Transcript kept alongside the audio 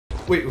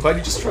Wait, why'd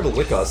you just try to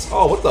lick us?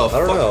 Oh, what the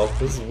fuck? I don't know.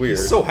 This is weird.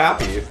 He's so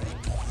happy.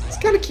 It's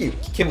kind of cute.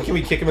 Can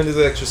we kick him into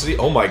the electricity?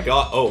 Oh my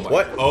god. Oh my.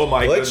 What? Oh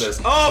my Glitch?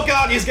 goodness. Oh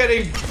god, he's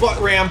getting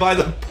butt rammed by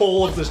the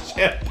pole of the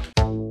ship.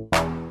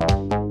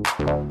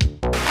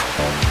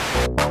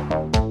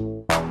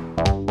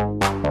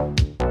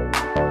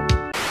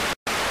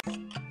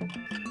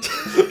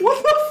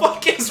 What the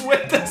fuck is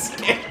with this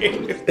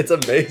game? It's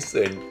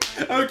amazing.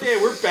 Okay,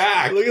 we're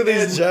back. Look at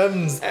these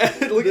gems.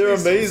 They're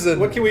amazing.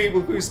 What can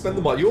we spend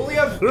them on? You only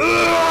have...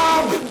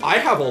 I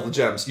have all the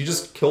gems. You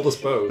just killed us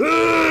both.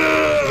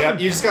 Yeah,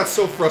 you just got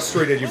so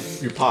frustrated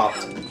you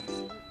popped.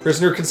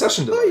 Prisoner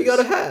concession device. Oh, you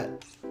got a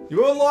hat.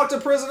 You unlocked a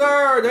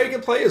prisoner! Now you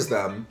can play as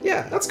them.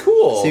 Yeah. That's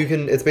cool. So you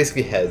can, it's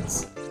basically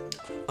heads.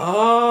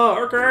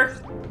 Oh, okay.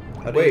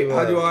 Wait,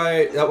 how do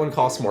I... That one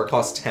costs more. It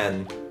costs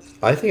 10.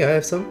 I think I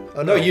have some.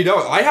 Oh, No, you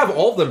don't. I have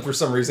all of them for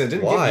some reason. It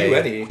didn't Why? give you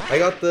any. I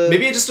got the...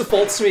 Maybe it just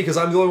defaults to me because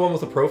I'm the only one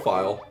with a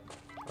profile.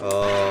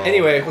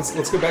 Anyway,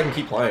 let's go back and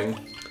keep playing.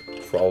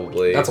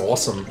 Probably. That's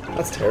awesome.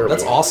 That's terrible.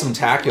 That's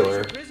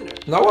awesome-tacular.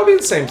 No, I want to be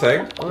the same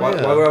thing. Oh, Why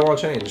would I want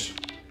to change?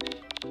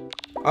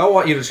 I don't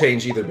want you to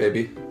change either,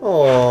 baby.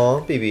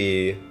 Aww,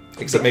 BB.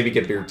 Except maybe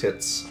get beard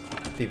tits.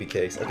 BB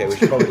cakes. Okay, we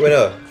should probably... Wait,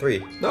 no.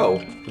 3. No.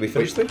 Did we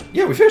finish 3?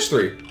 Yeah, we finished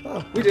 3.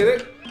 Oh. We did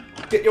it.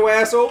 Get your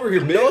ass over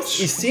here, Nos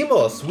bitch.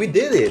 hicimos. We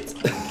did it.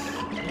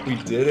 We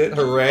did it.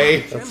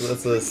 Hooray.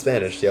 That's the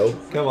Spanish, yo.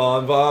 Come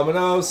on,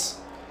 Vamonos.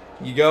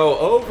 You go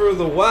over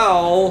the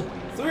well,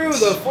 through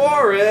the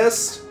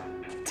forest,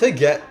 To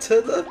get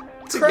to the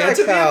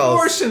the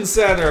abortion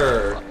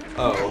center.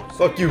 Oh.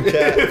 Fuck you,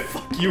 cat.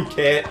 Fuck you,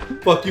 cat.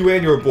 Fuck you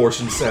and your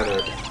abortion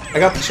center. I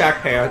got the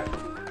check pad.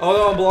 Oh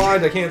no, I'm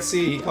blind. I can't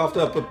see. He coughed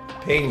up a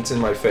paint in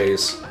my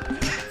face.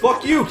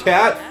 Fuck you,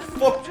 cat.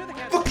 Fuck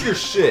your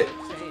shit.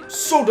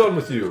 So done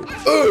with you.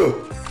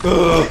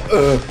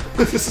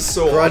 This is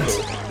so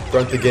awful.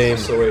 Grunt the game.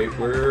 So wait, I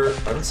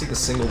haven't seen a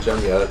single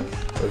gem yet.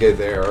 Okay,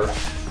 there.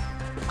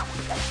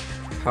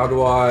 How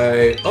do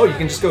I... Oh, you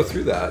can just go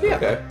through that. Yeah.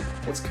 Okay.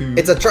 That's cool.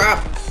 It's a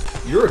trap!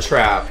 You're a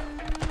trap.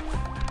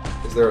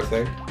 Is there a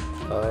thing?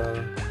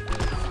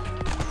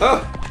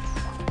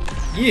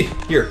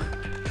 Here.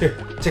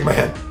 Take my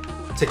hand.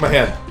 Take my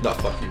hand. No,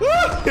 fuck you.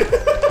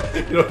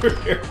 Get over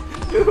here.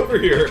 Get over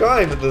here. I'm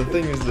trying, but the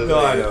thing is...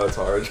 No, I know, it's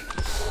hard.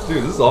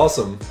 Dude, this is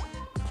awesome.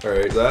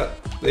 Alright, that...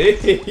 Hey,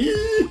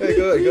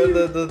 go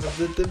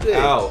the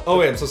ow. Oh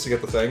wait, I'm supposed to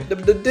get the thing. The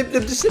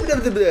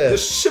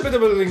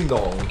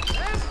shibba-dibba-ding-dong.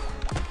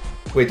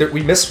 Wait,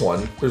 we missed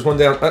one. There's one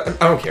down. I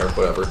don't care,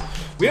 whatever.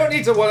 We don't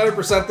need to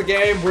 100% the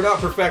game. We're not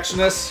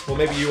perfectionists. Well,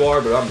 maybe you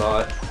are, but I'm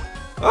not.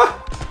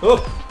 Ah!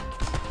 Oh!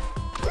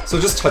 So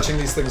just touching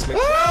these things makes...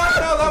 Ah!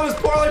 No, that was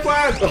poorly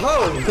planned!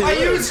 Oh, I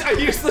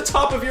used the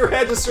top of your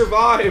head to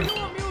survive!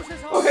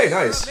 Okay,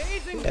 nice.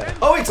 Yeah.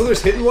 Oh wait, so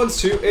there's hidden ones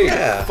too? Hey,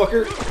 yeah.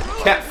 Fucker.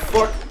 Cat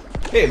fuck.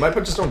 Hey, my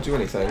punches don't do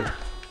anything.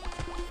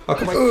 How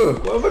come why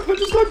do my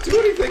punches not do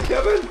anything,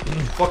 Kevin?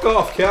 Fuck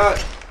off,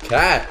 cat.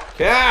 Cat.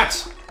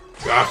 Cat!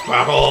 Cat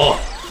battle!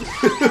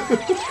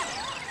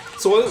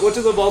 So what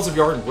do the balls of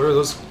yarn, what are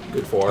those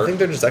good for? I think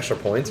they're just extra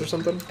points or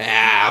something.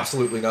 Ah,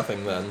 absolutely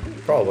nothing then.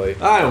 Probably.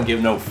 I don't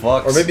give no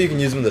fucks. Or maybe you can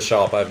use them in the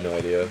shop, I have no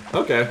idea.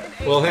 Okay.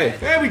 Well, hey,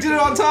 we did it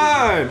on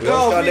time! We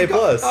almost got an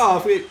A+.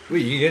 Oh, wait,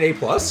 you get an A+?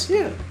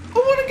 Yeah. I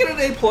want to get an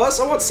A+.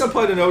 I want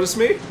Senpai to notice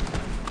me.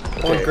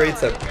 I want grade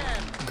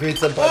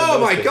senpai. Oh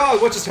my god,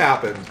 what just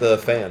happened? The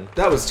fan.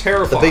 That was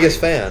terrifying. The biggest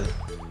fan.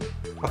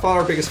 I thought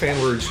our biggest fan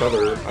were each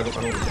other. I don't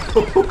know.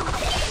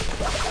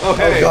 Oh,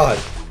 hey. Oh god.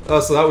 Oh,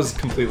 so that was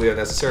completely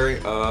unnecessary.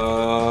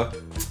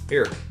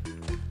 Here,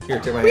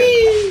 take my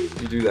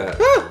hand. You do that.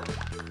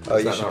 Oh,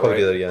 you should probably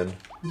do that again.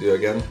 Do it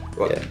again?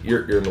 Well, yeah.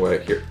 You're in the way.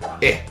 Here.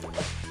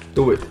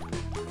 Do it.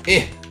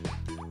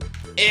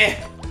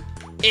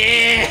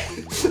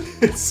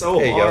 It's so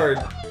hard.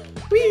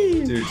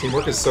 Whee! Dude,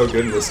 teamwork is so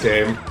good in this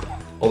game.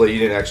 Although you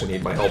didn't actually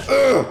need my help.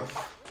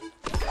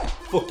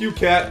 Fuck you,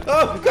 cat.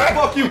 Oh, God.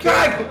 Fuck you,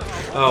 cat.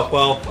 Oh,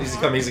 well, easy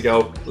come, easy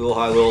go. Little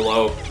high, little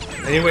low.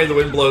 Anyway, the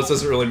wind blows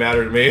doesn't really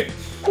matter to me.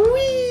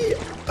 Whee!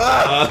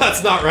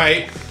 That's not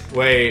right.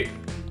 Wait,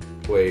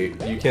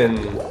 you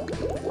can...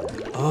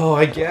 Oh,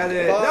 I get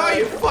it. No,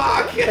 you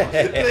fuck!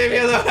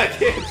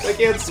 I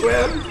can't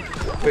swim.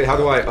 Wait, how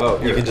do I... Oh,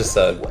 here. You can just,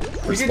 You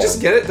can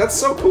just get it? That's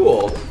so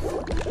cool.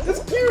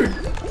 That's cute.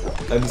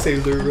 I'm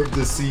sailor of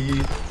the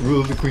sea,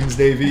 rule of the Queen's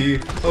Navy.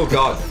 Oh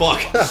god,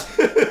 fuck.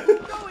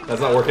 That's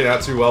not working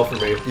out too well for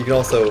me. You can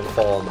also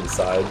fall on the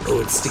sides.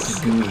 Oh, it's sticky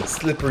gooey.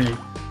 Slippery.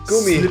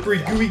 Gooey. Slippery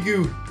gooey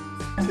goo.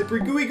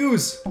 Slippery gooey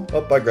goose.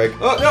 Oh, bye, Greg.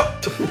 Oh, no!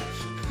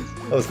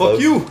 That was Fuck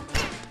close. you!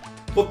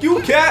 Fuck you,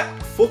 cat!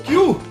 Fuck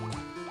you!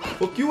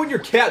 Fuck you and your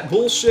cat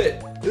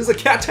bullshit! This is a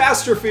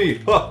catastrophe!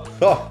 Huh.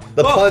 Oh,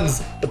 the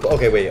puns!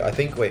 Okay, wait,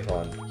 wait,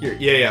 hold on. Here,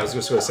 yeah, I was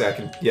just gonna say I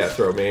can,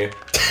 throw me.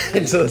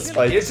 Into the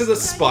spikes. Into the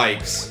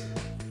spikes.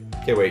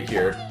 Okay, wait,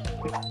 here.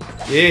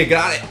 Yeah,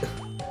 got it!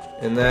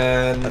 And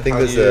then, I think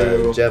there's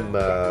a gem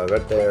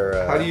right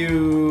there. How do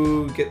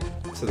you get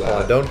to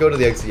that? Don't go to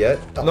the exit yet.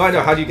 Oh. No, I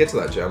know. How do you get to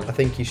that gem? I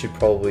think you should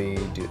probably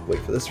wait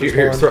for this to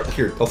Here,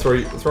 respawn.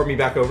 I'll throw me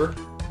back over.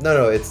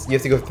 No, it's you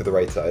have to go through the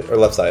right side or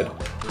left side.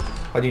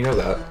 How do you know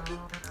that?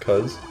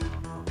 Cause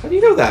How do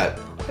you know that?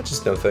 I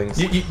just know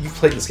things. You've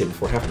played this game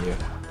before, haven't you?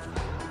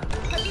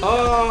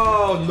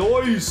 Oh,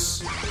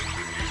 nice!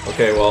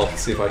 Okay, well,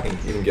 let's see if I can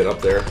even get up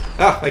there.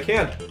 Ah, I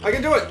can! I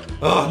can do it!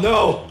 Oh,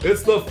 no!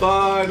 It's the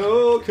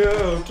final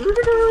count!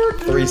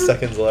 3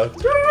 seconds left.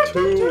 2,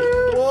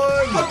 1!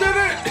 I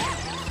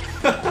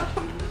did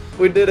it!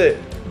 We did it!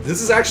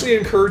 This is actually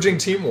encouraging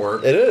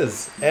teamwork. It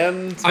is.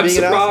 And I'm being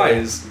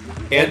surprised.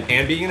 An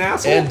And being an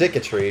asshole? and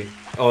dicketry.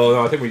 Oh,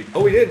 no, I think we...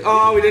 Oh, we did.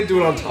 Oh, we didn't do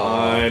it on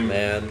time. Oh,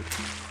 man.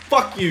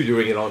 Fuck you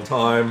doing it on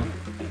time.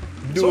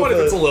 Do So what if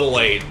it. it's a little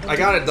late? I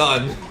got it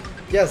done.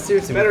 Yeah,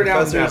 seriously. Better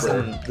now than professors never.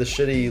 and the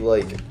shitty,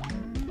 like...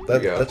 There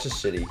you go. That's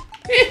just shitty.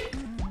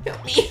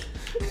 Help me.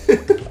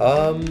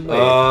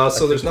 Wait.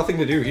 So there's nothing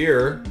to do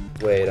here.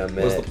 Wait a What's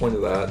the minute. point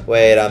of that?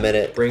 Wait a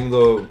minute. Bring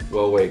the...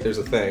 Well, wait, there's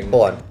a thing.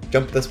 Hold on.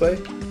 Jump this way.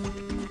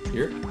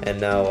 Here? And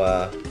now,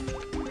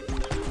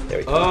 there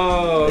we go.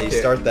 Oh, Then okay.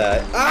 you start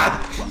that.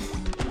 Ah!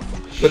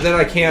 But then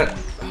I can't...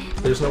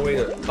 There's no way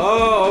to...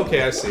 Oh,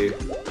 okay, I see.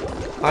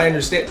 I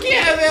understand.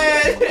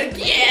 Kevin!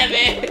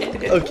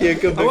 Kevin! Okay,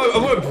 come back.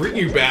 I'm gonna bring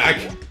you back.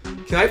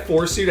 Can I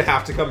force you to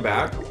have to come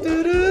back? You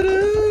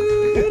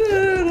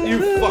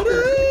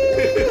fucker.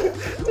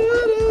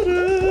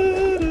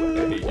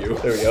 I hate you.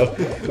 There we go.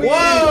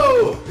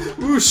 Whoa!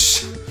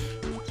 Whoosh!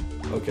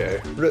 Okay.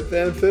 Rip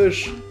Van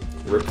Fish.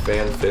 Rip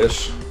Van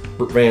Fish.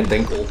 Rip Van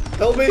Dinkle.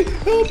 Help me!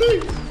 Help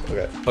me!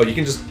 Okay. Oh, you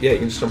can just... Yeah, you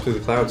can just jump through the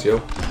clouds, yo.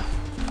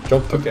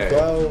 Jump through Okay. the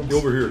clouds. Go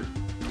over here.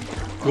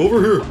 Go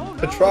over here.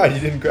 I tried. You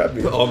didn't grab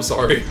me. Oh, I'm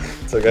sorry.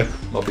 It's okay.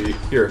 I'll be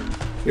here.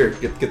 Here,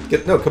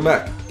 get. No, come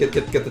back. Get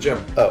the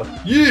gem. Oh.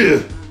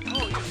 Yeah.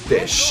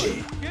 That shit.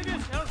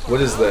 What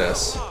is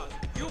this?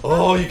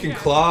 Oh, you can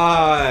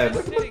climb.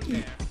 Like a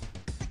monkey.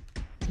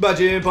 My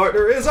gym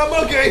partner is a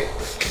monkey.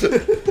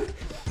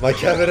 My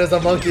Kevin is a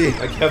monkey.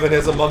 My Kevin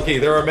is a monkey.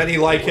 There are many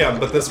like him,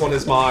 but this one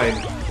is mine.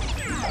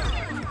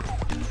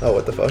 Oh,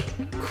 what the fuck?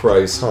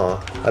 Christ. Huh.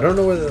 I don't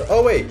know where the...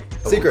 Oh, wait. I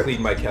will Secret. plead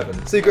my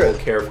Kevin. Secret. I will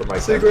care for my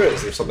Secret. Kevin.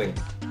 Is there something?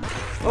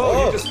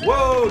 Oh, you just...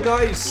 Whoa,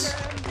 nice.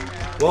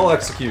 Well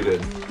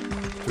executed.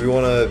 Do we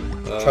want to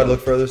try to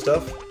look for other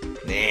stuff?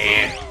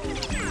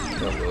 Nah.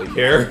 Don't really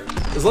care.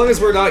 As long as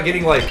we're not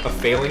getting, like, a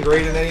failing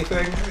grade in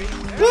anything.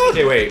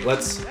 Okay, wait,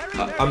 let's...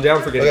 I'm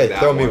down for getting Okay, that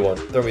throw me one.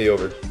 Throw me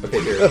over.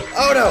 Okay, here.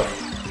 Oh, no!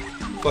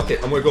 Fuck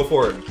it, I'm gonna go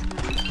for it.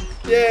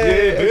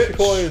 Yay! Yeah, extra bitch.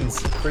 coins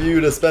for you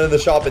to spend in the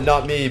shop and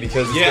not me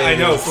because this Yeah, I game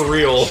know, is for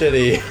real.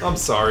 shitty. I'm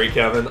sorry,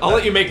 Kevin. I'll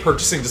let you make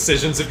purchasing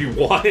decisions if you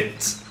want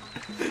it.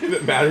 If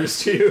it matters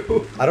to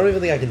you. I don't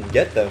even think I can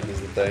get them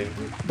is the thing.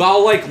 But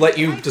I'll, like, let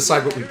you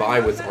decide what we buy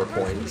with our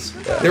coins.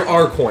 Yeah. There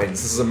are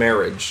coins. This is a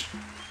marriage.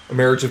 A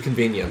marriage of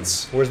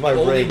convenience. Where's my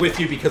Only ring? with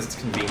you because it's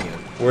convenient.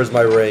 Where's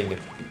my ring?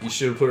 You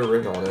should have put a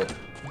ring on it.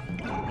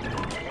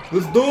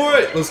 Let's do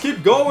it! Let's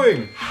keep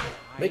going!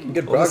 Making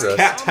good Well, this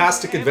progress.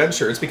 cat-tastic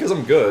adventure. It's because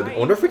I'm good. I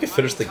wonder if we could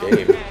finish the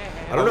game.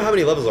 I don't know how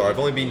many levels are. I've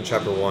only beaten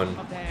chapter 1,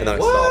 and then I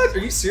What? stopped. Are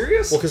you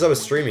serious? Well, because I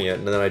was streaming it,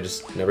 and then I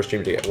just never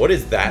streamed it again. What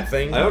is that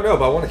thing? I don't know,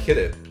 but I want to hit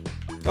it.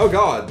 Oh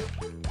god.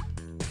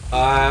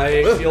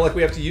 I feel like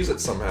we have to use it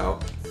somehow.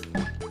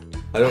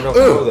 I don't know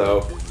how,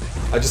 though.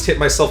 I just hit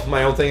myself with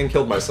my own thing and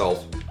killed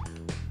myself.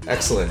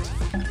 Excellent.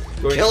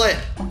 Kill it!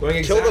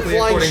 Going Kill the exactly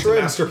flying according to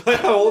shrimp. master plan.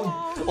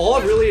 All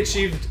I've really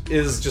achieved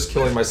is just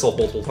killing myself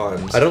multiple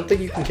times. I don't think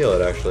you can kill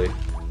it, actually.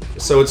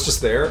 So it's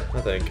just there?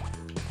 I think.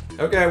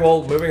 Okay,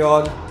 well, moving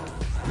on.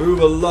 Move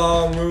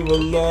along,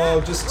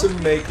 just to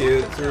make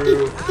it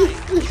through.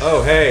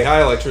 Oh, hey,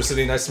 hi,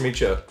 electricity, nice to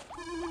meet you.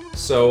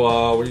 So,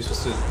 what are you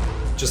supposed to...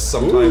 Just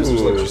sometimes there's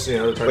Ooh. electricity,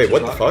 other times Wait,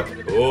 what there's the not?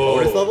 fuck? Oh.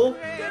 Bonus level?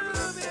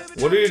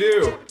 What do you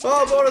do?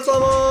 Oh, bonus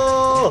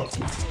level!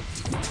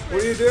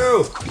 What do you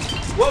do?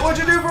 What would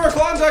you do for a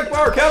Klondike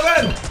bar,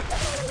 Kevin?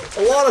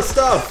 A lot of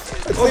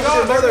stuff! It's Oh like god,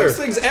 your mother! there's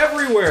things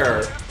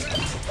everywhere!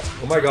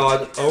 Oh my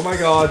god, oh my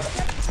god.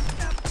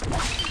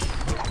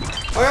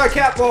 I got a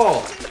cat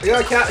ball! I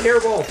got a cat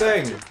hairball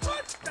thing!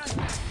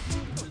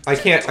 I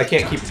can't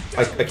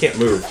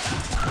move.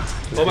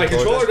 Oh, my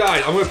controller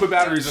died! I'm gonna put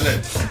batteries in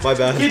it. My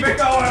bad. Keep it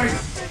going!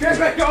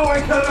 Keep it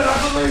going, Kevin!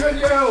 I believe in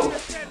you!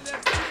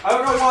 I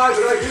don't know why,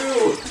 but I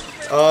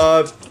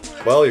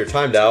do! Well, you're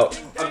timed out.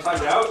 I'm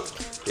timed out?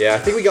 Yeah, I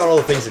think we got all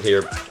the things in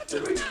here.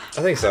 Did we?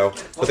 I think so.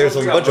 But there's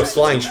a bunch of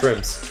flying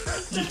shrimps.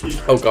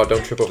 Oh god,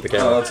 don't trip over the Oh,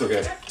 camera. that's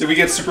okay. Did we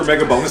get super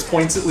mega bonus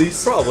points at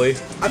least? Probably.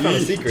 I found a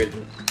secret.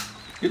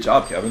 Good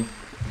job, Kevin.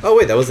 Oh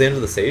wait, that was the end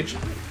of the stage?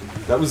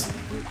 That was...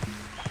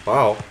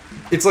 Wow.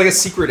 It's like a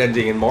secret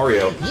ending in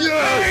Mario.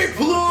 Yeah! A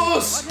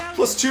plus!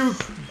 Plus 2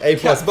 A++.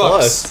 cat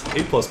bucks.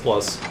 A plus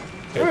plus.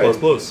 A Alright. plus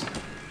plus.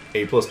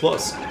 A plus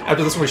plus.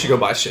 After this one, we should go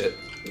buy shit.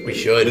 We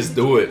should. Let's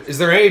do it. Is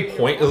there any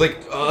point, like,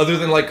 other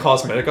than, like,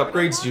 cosmetic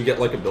upgrades, do you get,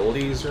 like,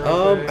 abilities or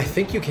anything? I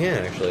think you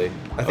can, actually.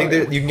 I think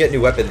Okay. you can get new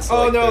weapons. So,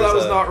 Oh, like, no, that there's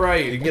was a- not You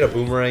right. can get a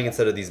boomerang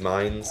instead of these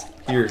mines.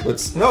 Here,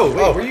 let's... No, wait,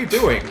 what are you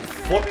doing?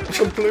 What?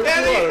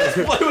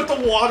 Eddie, play with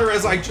the water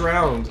as I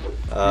drowned. You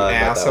not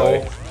that asshole.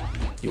 way.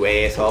 You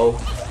asshole.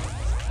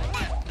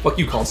 Fuck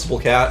you, Constable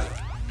Cat.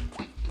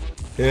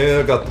 Yeah,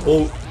 I got the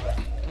boat.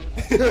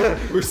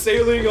 We're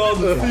sailing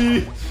on the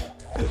sea.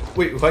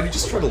 Wait, why'd you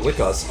just try to lick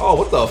us? Oh,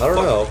 what the fuck? I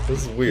don't know.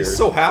 This is weird. He's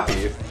so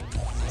happy.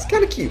 It's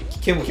kind of cute.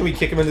 Can we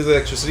kick him into the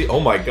electricity? Oh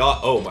my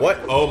god. Oh my.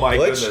 What? Oh my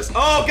Glitch? goodness.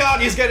 Oh god,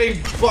 he's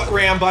getting butt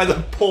rammed by the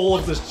pole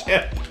of the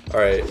ship.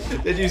 Alright.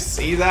 Did you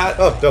see that?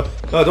 Oh, no.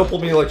 No, don't pull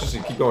me in the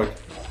electricity. Keep going.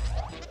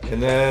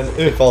 And then...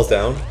 It falls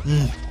down.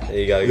 And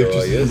you gotta go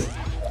like this.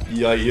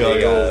 Yeah.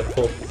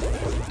 Pull.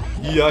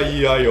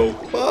 Yeah.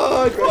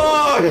 Fuck!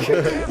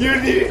 Fuck!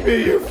 You need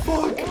me, you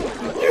fuck!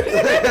 You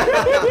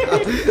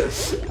need me!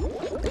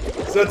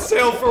 Set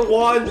sail for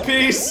One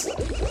Piece!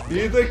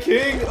 Be the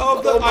king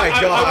of the... Oh my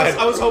god!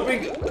 I was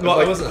hoping... No,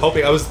 I wasn't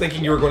hoping. I was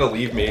thinking you were going to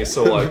leave me,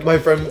 so like... My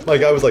friend,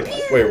 like, I was like,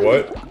 wait,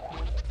 what?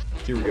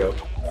 Here we go.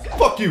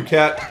 Fuck you,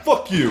 cat!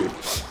 Fuck you!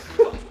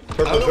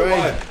 Purple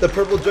drink! The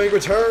purple drink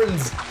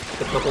returns!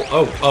 The purple...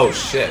 Oh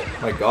shit.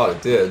 My god,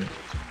 it did.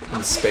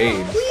 In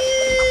spades.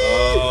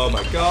 Oh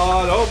my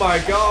god, oh my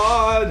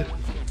god!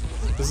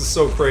 This is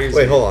so crazy.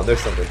 Wait, hold on, there's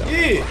something down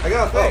there. Yee! I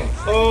got a thing.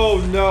 Oh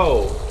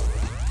no.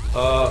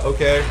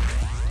 Okay.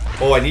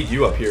 Oh, I need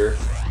you up here.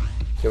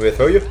 You want me to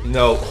throw you?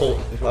 No,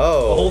 hold.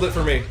 Oh. Hold it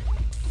for me.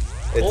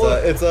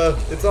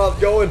 It's not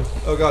going.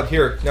 Oh god,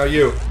 here. Now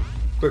you.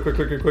 Quick.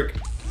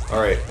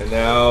 Alright, and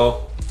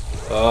now...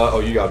 oh,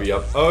 you gotta be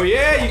up. Oh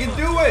yeah, you can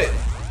do it!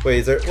 Wait,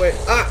 is there... Wait,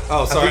 ah!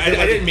 Oh, sorry,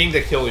 I didn't mean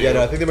to kill you. Yeah,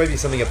 no, I think there might be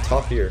something up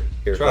top here.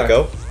 Here, Try.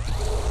 go.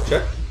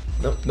 Check.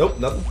 Nope,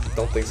 nothing.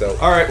 Don't think so.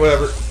 Alright,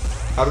 whatever.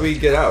 How do we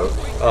get out?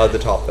 The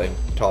top thing.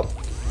 Top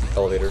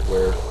elevator,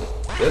 where...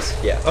 This?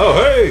 Yeah. Oh,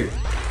 hey!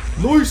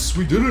 Nice,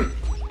 we did it!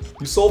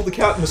 We solved the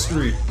cat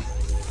mystery.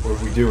 What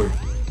are we doing?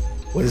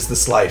 What is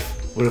this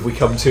life? What have we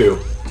come to?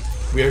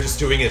 We are just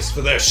doing it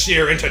for their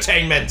sheer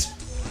entertainment!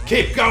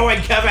 Keep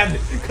going, Kevin!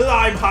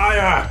 Climb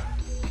higher!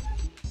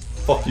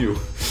 Fuck you.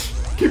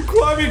 Keep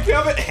climbing,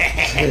 Kevin!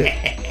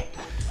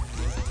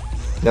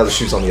 Now the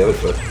shoe's on the other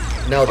foot.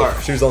 Now the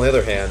shoe's on the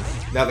other hand.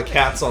 Now the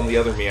cat's on the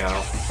other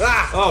meow.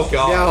 Ah! Oh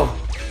god.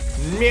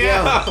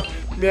 Meow!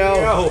 Meow!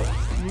 Meow!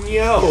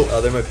 Meow!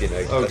 Oh, there might be an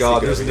egg. Oh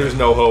god, there's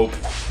no hope.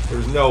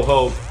 There's no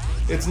hope.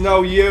 It's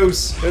no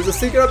use. There's a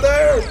secret up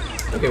there!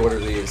 Okay, what are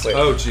these? Wait.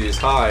 Oh jeez,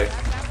 hi.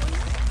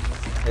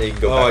 And you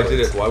can go Oh, backwards. I did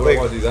it. Why would I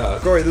want to do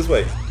that? Corey, this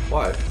way.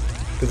 Why?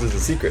 Because there's a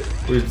secret.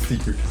 Where's the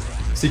secret?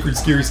 Secret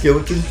scary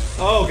skeleton?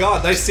 Oh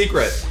god, nice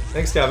secret.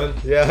 Thanks, Kevin.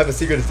 Yeah, I have a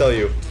secret to tell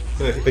you.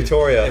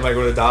 Victoria. Am I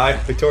going to die?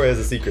 Victoria has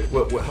a secret.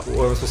 What am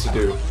I supposed to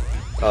do?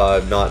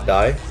 Not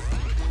die.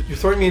 You're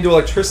throwing me into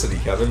electricity,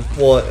 Kevin.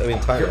 Well, I mean,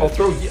 time. Here, I'll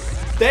throw you.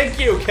 Thank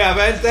you,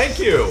 Kevin. Thank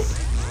you.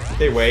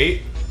 Okay,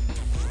 wait.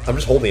 I'm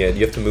just holding it.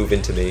 You have to move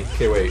into me.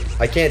 Okay, wait.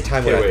 I can't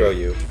time when I throw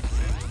you.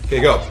 Okay,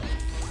 go.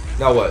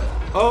 Now what?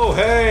 Oh,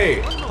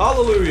 hey!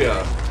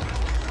 Hallelujah!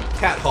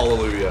 Cat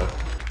hallelujah.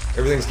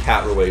 Everything's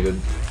cat related.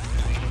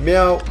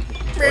 Meow.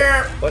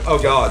 What? Oh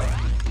god.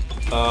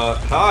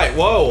 Hi.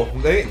 Whoa.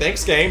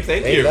 Thanks, game.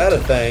 Thank you. Ain't that a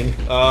thing?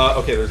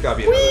 Okay, there's gotta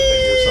be another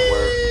thing here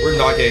somewhere. We're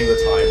not getting the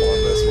time on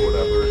this or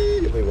whatever.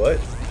 Wait, what?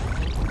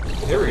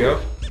 Here we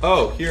go.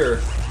 Oh,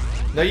 here.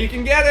 Now you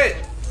can get it!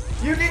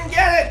 You can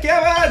get it,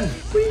 Kevin!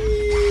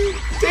 Whee!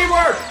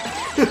 Teamwork!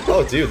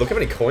 Oh, dude, look how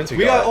many coins we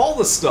got. We got all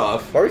the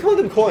stuff. Why are we calling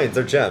them coins?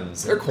 They're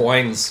gems. They're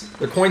coins.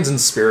 They're coins in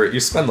spirit. You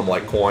spend them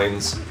like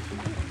coins.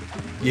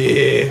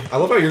 Yeah. I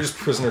love how you're just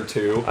prisoner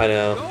 2. I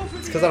know.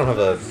 It's because I don't have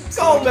a...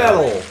 Gold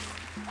medal!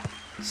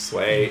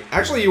 Sweet.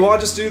 Actually, you want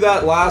to just do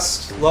that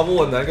last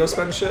level and then go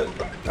spend shit?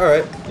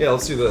 Alright. Yeah,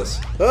 let's do this.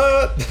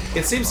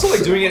 It seems to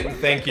like doing it.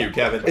 Thank you,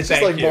 Kevin. It's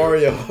just like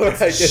Mario.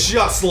 It's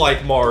just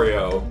like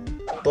Mario.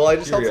 Well, I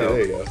just Here helped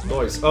we you. There you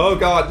go. Nice. Oh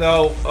god,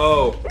 no.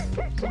 Oh.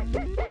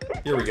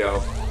 Here we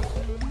go.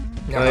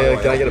 Can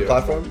I get a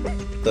platform?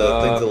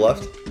 The thing to the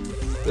left?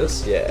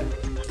 This? Yeah.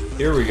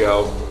 Here we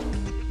go.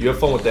 You have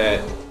fun with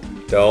that.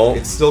 Don't.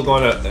 It's still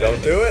gonna...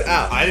 Don't do it.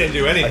 Ow. I didn't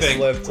do anything.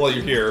 I slipped. Well,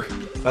 you're here.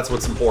 That's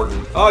what's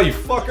important. Oh, you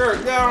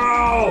fucker!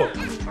 No!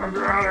 I'm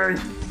drowning!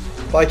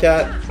 Bye,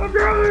 cat. I'm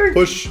drowning!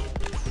 Push.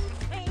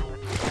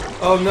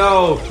 Oh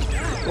no!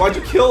 Why'd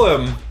you kill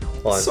him?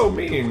 Hold on. So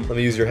mean. Let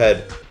me use your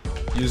head.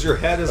 Use your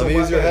head as a Let me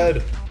weapon. use your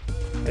head.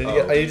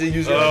 I need to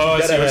use your head. Oh, I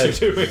Get see ahead.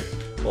 what you're doing.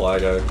 Well, I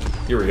got it.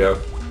 Here we go.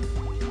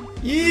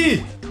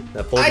 Yee!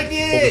 Now pull, I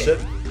did pull the ship.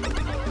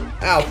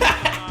 Ow!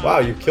 Wow,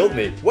 you killed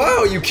me.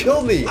 Wow, you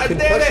killed me! I did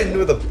Concussion it!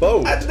 with a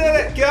boat. I did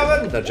it,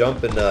 Kevin! Now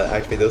jump and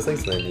activate those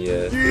things, and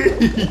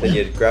then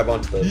you grab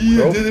onto the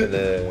Yeah, rope, did it. and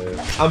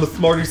then... I'm a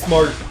smarty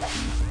smart.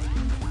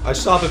 I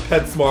shop at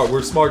PetSmart.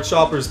 We're smart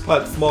shoppers,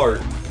 Pet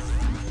Smart.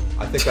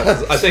 I think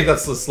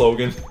that's the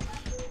slogan.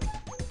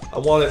 I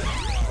want it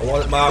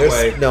my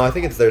way. No, I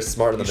think it's there's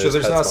smarter than You sure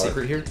there's not a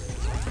secret here?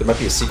 There might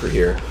be a secret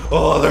here.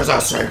 Oh, there's a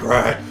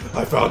secret!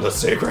 I found the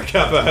secret,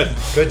 Kevin!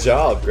 Good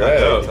job, Greg.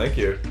 I know, thank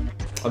you.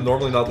 I'm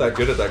normally not that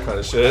good at that kind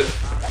of shit.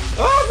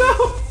 Oh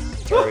no!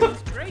 Sorry.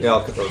 Yeah,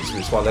 I'll just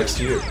respawn next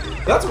to you.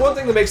 That's one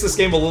thing that makes this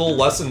game a little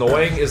less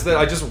annoying, is that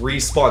I just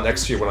respawn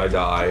next to you when I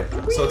die.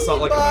 So it's not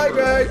like Bye,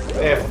 Greg!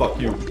 Hey, fuck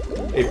you.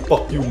 Hey,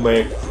 fuck you,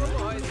 man.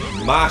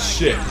 My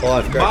shit.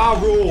 Hold on, Greg.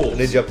 My rules. I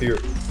need you up here.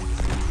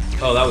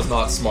 Oh, that was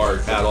not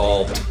smart at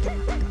all.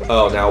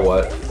 Oh, now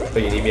what? Oh,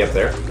 you need me up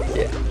there?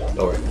 Yeah.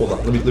 Alright, hold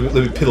on. Let me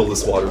piddle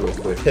this water real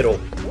quick. Piddle.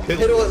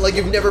 Piddle it like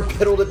you've never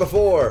piddled it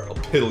before. I'll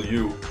piddle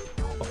you.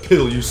 I'll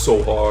piddle you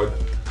so hard.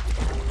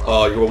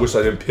 Oh, you wish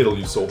I didn't piddle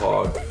you so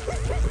hard.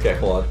 Okay,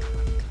 hold on.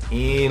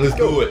 And let's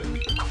do it.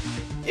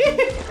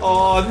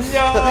 Oh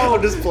no!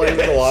 I'm just playing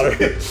with the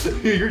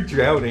water. You're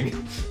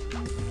drowning.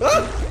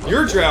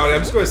 You're drowning.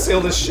 I'm just going to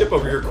sail this ship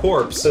over your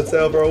corpse. Let's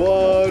sail for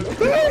one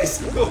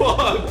piece.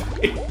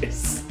 One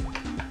piece.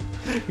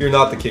 You're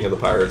not the king of the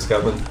pirates,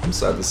 Kevin. I'm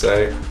sad to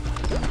say.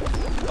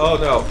 Oh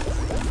no.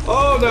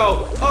 Oh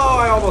no. Oh,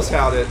 I almost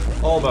had it.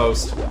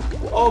 Almost.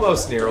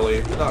 Almost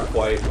nearly. Not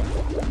quite.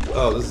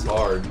 Oh, this is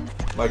hard.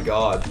 My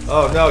god.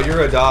 Oh no, you're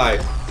gonna die.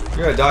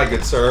 You're gonna die,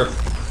 good sir.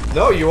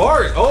 No, you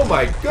aren't! Oh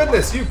my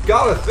goodness, you've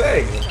got a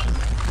thing!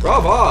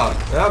 Brava!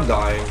 I'm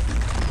dying.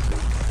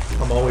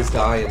 I'm always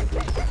dying.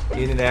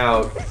 In and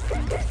out.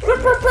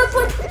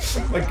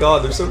 My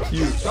god, they're so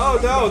cute. Oh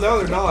no, no,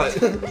 they're not.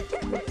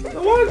 I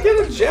want to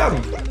get a gem.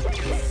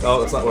 No,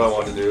 that's not what I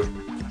want to do.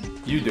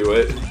 You do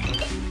it.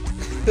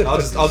 I'll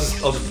just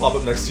pop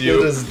up next to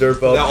you. Just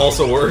derp up. That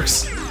also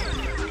works.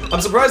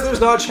 I'm surprised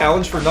there's not a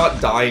challenge for not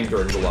dying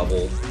during the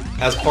level.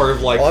 As part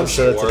of like I'm the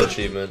sure score. it's an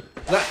achievement.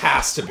 That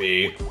has to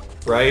be,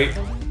 right?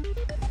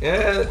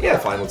 Yeah,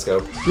 fine, let's go.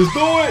 Let's do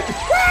it!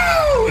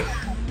 Woo!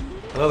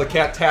 Another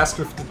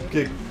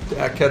catastrophe.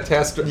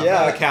 Catastrophe.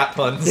 Yeah. Cat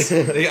puns.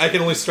 I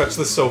can only stretch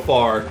this so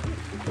far.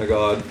 Oh my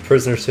god.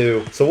 Prisoner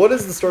 2. So what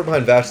is the story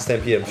behind Vash the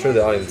Stampede? I'm sure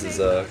the audience is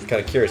kind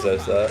of curious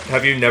as to that.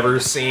 Have you never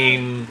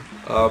seen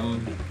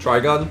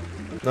Trigun?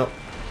 No.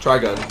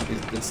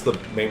 Trigun. It's the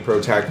main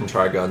protagonist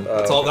from Trigun.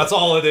 That's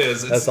all it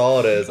is. That's all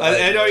it is.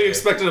 I know you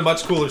expected a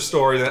much cooler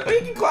story than, oh,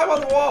 you can climb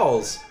on the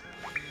walls.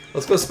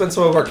 Let's go spend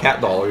some of our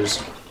cat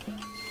dollars.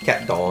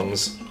 Cat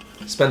dongs.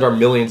 Spend our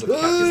millions of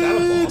cat. Is that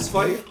a boss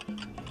fight?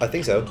 I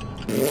think so.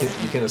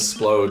 You can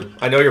explode.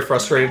 I know you're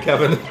frustrated,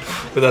 Kevin,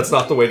 but that's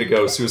not the way to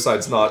go.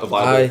 Suicide's not a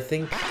viable. I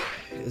think.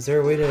 Is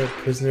there a way to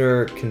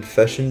prisoner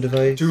confession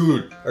device?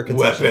 Dude, Or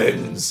concession?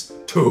 weapons,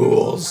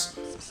 tools.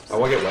 I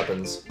want to get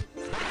weapons.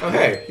 Oh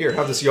hey, here,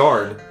 have this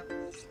yarn.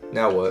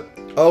 Now what?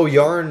 Oh,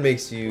 yarn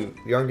makes you.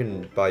 Yarn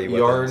can buy you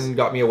weapons. Yarn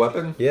got me a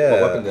weapon? Yeah.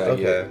 What weapon did I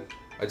okay. get?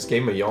 I just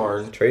gave him a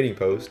yarn. Trading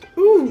post.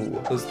 Ooh.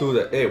 Let's do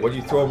that. Hey, what are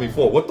you throwing me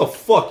for? What the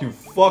fuck, you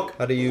fuck?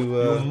 How do you?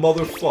 You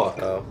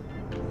motherfuck. Oh.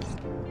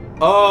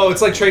 Oh,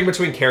 it's like trading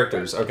between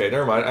characters. Okay,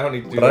 never mind. I don't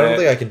need to do that. But I don't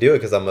think I can do it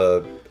because I'm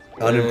a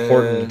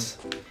unimportant.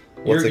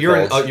 What's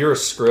it called? You're a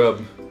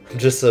scrub.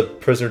 Just a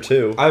prisoner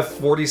too. I have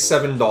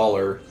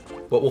 $47.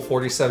 What will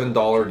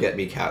 $47 get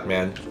me,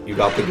 Catman? You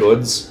got the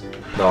goods?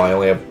 No, I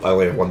only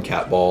have one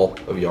cat ball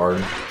of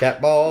yarn.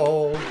 Cat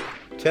ball.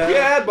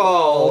 Cat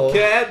ball,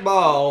 cat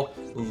ball.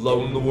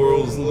 Alone the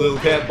world's little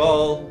cat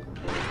ball.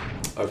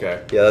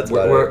 Okay. Yeah, that's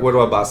about it. Where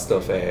do I buy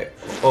stuff at?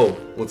 Oh,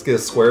 let's get a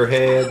square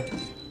head.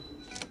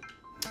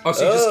 Oh,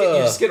 so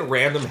you just get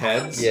random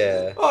heads?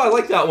 Yeah. Oh, I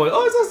like that one.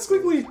 Oh, it's not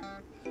squiggly.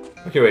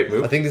 Okay, wait,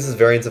 move. I think this is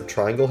variants of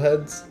triangle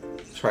heads.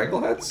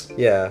 Triangle heads?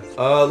 Yeah.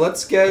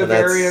 Let's get a And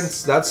that's-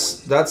 variant.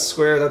 That's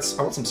square. I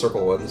want some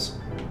circle ones.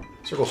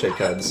 Circle shaped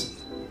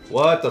heads.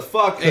 What the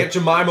fuck, Aunt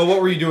Jemima? What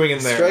were you doing in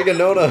there?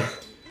 Straganona.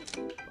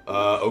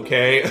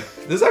 Okay.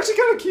 This is actually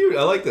kind of cute.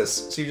 I like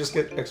this. So you just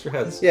get extra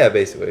heads. Yeah,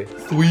 basically.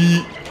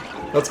 Sweet.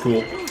 That's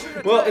cool.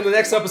 Well, in the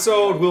next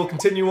episode, we'll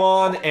continue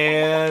on,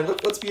 and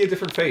let's be a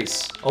different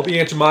face. I'll be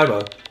Aunt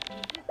Jemima.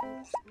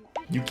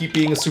 You keep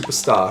being a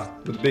superstar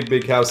with a big,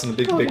 big house and a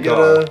big, big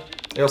car.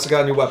 I also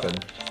got a new weapon.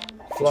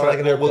 Fly like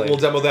an airplane. We'll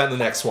demo that in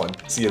the next one.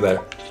 See you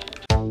there.